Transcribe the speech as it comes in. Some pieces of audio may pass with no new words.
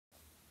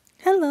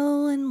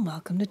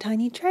welcome to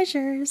Tiny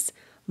Treasures.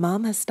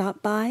 Mom has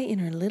stopped by in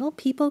her little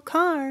people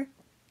car.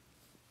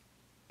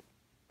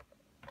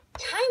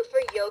 Time for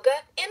yoga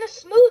and a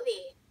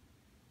smoothie.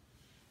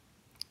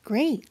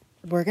 Great.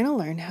 We're going to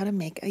learn how to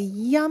make a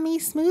yummy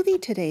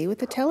smoothie today with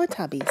the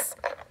Teletubbies.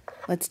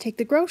 Let's take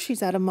the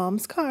groceries out of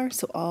Mom's car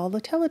so all the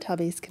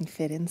Teletubbies can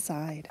fit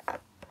inside.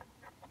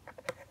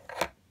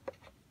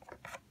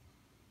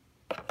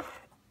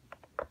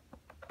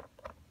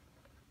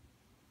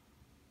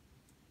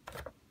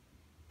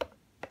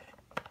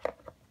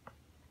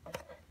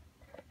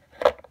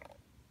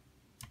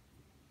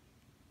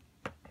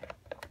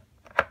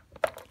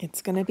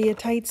 It's going to be a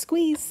tight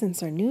squeeze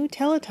since our new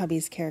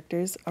Teletubbies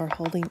characters are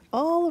holding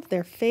all of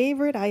their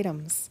favorite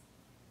items.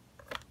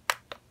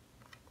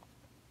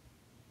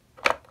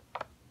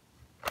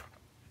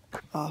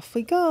 Off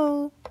we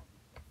go.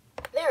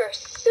 There are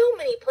so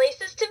many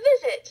places to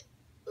visit.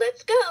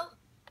 Let's go.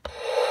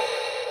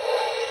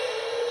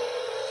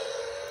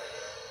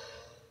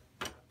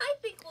 I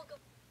think we'll go.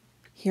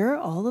 Here are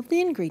all of the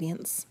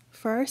ingredients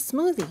for our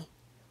smoothie.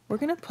 We're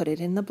going to put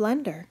it in the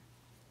blender.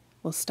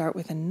 We'll start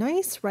with a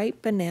nice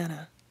ripe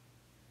banana.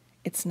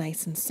 It's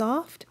nice and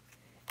soft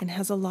and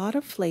has a lot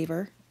of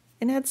flavor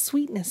and adds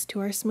sweetness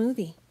to our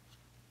smoothie.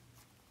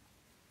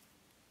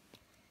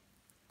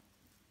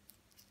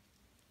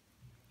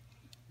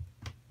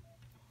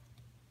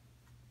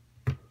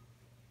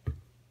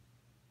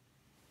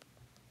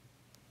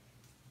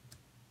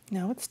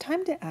 Now it's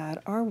time to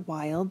add our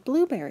wild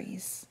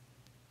blueberries.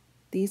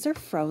 These are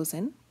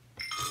frozen,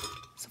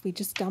 so we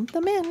just dump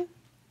them in.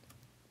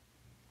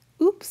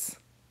 Oops,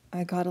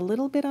 I got a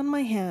little bit on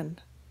my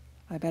hand.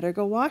 I better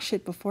go wash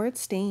it before it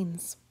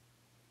stains.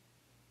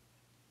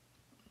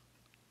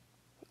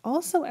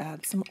 Also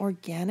add some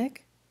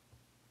organic,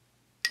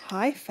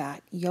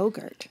 high-fat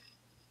yogurt.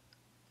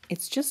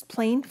 It's just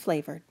plain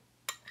flavored.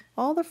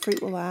 All the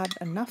fruit will add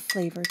enough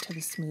flavor to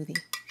the smoothie.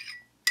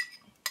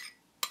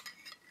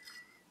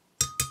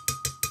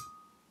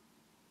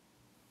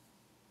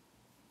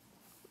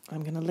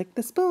 I'm going to lick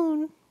the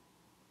spoon.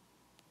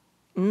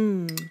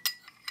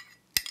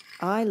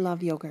 I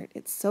love yogurt.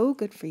 It's so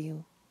good for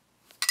you.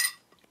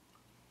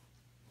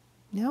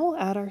 Now we'll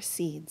add our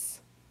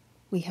seeds.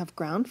 We have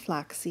ground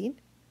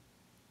flaxseed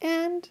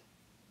and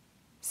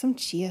some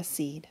chia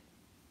seed.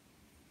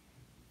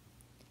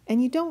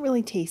 And you don't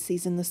really taste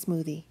these in the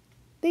smoothie.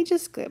 They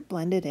just get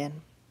blended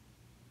in.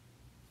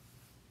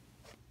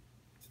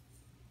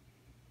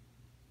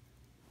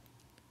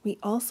 We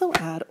also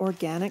add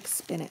organic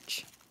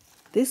spinach.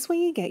 This way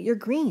you get your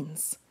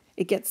greens.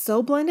 It gets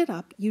so blended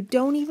up you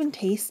don't even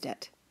taste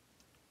it.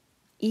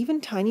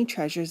 Even Tiny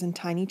Treasures and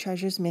Tiny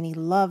Treasures Mini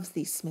loves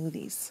these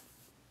smoothies.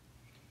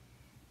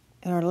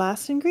 And our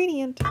last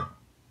ingredient,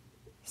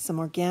 some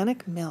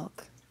organic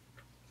milk.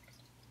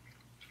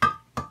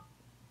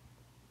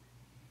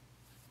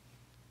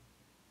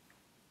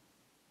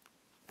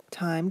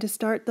 Time to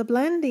start the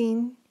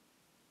blending.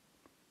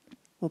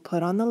 We'll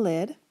put on the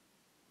lid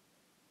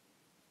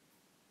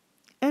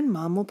and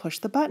Mom will push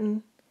the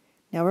button.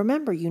 Now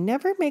remember, you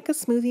never make a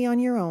smoothie on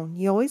your own.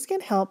 You always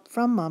get help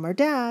from Mom or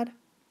Dad.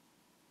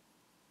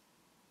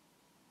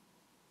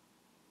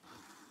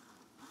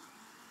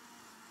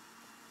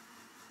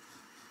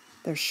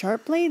 There's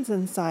sharp blades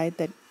inside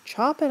that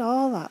chop it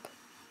all up.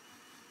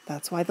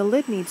 That's why the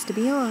lid needs to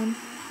be on.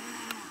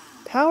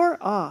 Power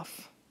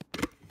off.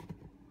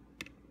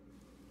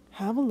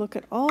 Have a look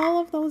at all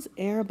of those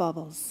air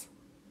bubbles.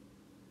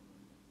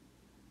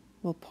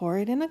 We'll pour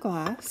it in a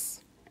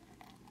glass.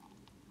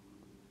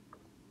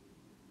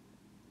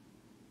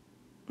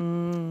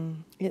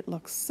 It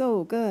looks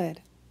so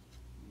good.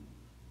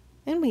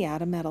 And we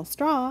add a metal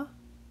straw.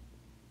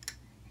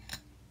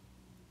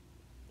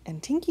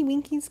 And Tinky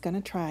Winky's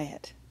gonna try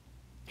it.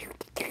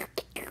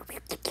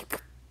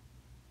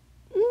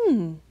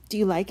 Do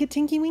you like it,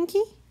 Tinky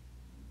Winky?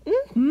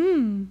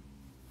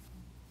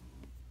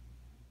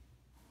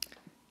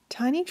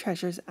 Tiny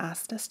Treasures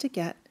asked us to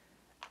get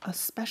a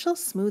special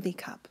smoothie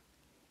cup.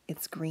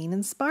 It's green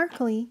and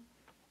sparkly,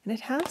 and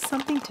it has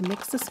something to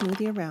mix the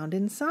smoothie around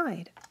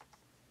inside.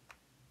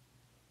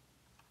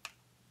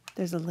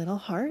 There's a little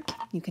heart.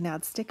 You can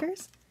add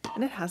stickers,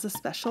 and it has a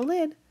special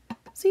lid,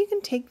 so you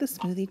can take the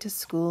smoothie to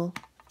school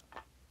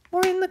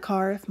or in the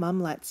car if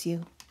Mom lets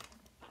you.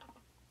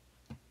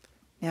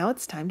 Now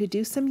it's time to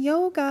do some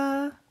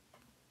yoga.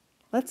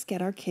 Let's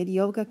get our kid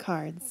yoga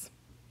cards.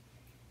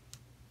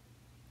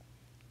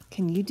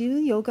 Can you do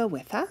yoga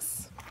with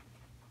us?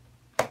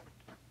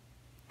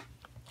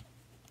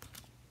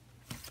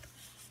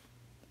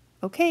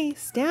 Okay,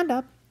 stand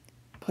up.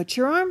 Put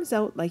your arms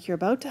out like you're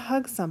about to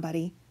hug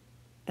somebody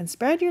and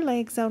spread your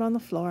legs out on the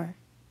floor.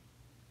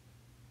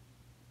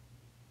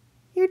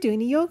 You're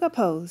doing a yoga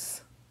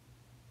pose.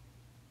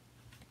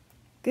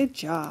 Good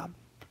job.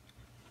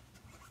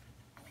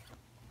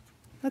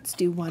 Let's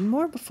do one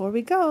more before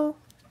we go.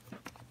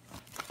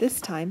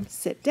 This time,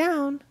 sit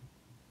down.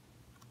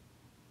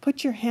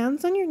 Put your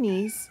hands on your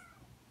knees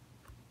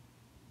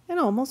and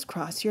almost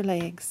cross your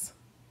legs.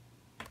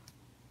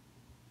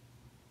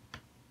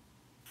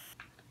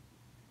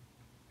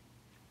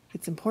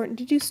 It's important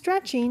to do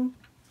stretching.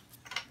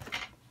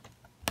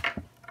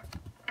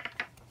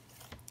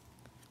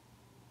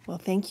 Well,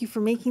 thank you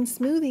for making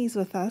smoothies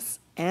with us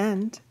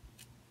and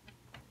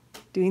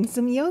doing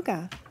some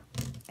yoga.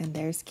 And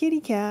there's Kitty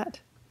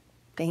Cat.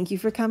 Thank you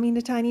for coming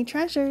to Tiny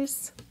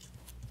Treasures.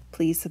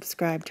 Please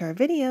subscribe to our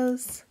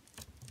videos.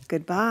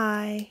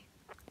 Goodbye.